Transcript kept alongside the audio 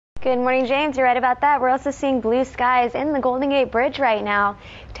Good morning, James. You're right about that. We're also seeing blue skies in the Golden Gate Bridge right now.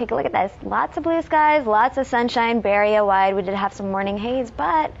 Take a look at this. Lots of blue skies, lots of sunshine, Bay Area wide. We did have some morning haze,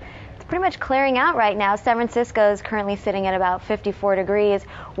 but it's pretty much clearing out right now. San Francisco is currently sitting at about 54 degrees,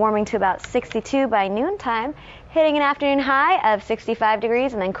 warming to about 62 by noontime, hitting an afternoon high of 65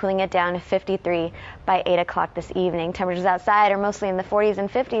 degrees and then cooling it down to 53 by 8 o'clock this evening. Temperatures outside are mostly in the 40s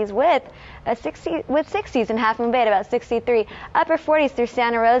and 50s with 60s in Half Moon Bay at about 63, upper 40s through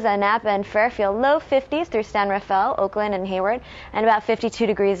Santa Rosa, Napa, and Fairfield, low 50s through San Rafael, Oakland, and Hayward, and about 52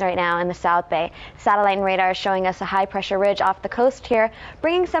 degrees right now in the South Bay. Satellite and radar is showing us a high pressure ridge off the coast here,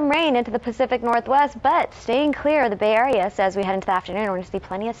 bringing some rain into the Pacific Northwest, but staying clear of the Bay Area. So as we head into the afternoon, we're going to see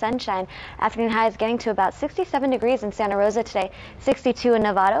plenty of sunshine. Afternoon highs getting to about 67 degrees in Santa Rosa today, 62 in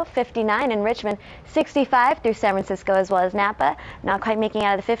Novato, 59 in Richmond, 65 through San Francisco as well as Napa. Not quite making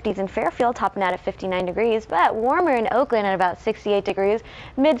out of the 50s in Fairfield, topping out at 59 degrees, but warmer in Oakland at about 68 degrees,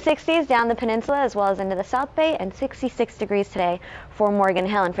 mid-60s down the peninsula as well as into the South Bay, and 66 degrees today for Morgan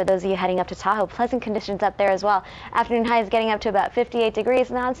Hill. And for those of you heading up to Tahoe, pleasant conditions up there as well. Afternoon highs getting up to about 58 degrees,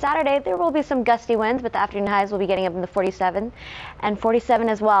 and on Saturday there will be some gusty winds, but the afternoon highs will be getting up in the 47 and 47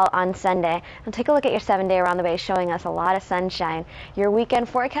 as well on Sunday. And take a look at your 7-day around the bay, showing us a lot of sunshine. Your weekend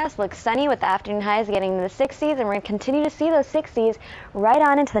forecast looks sunny with the afternoon highs getting into the 60s, and we're going to continue to see those 60s right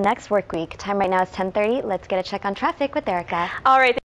on into the next work week. Time right now is 10:30. Let's get a check on traffic with Erica. All right.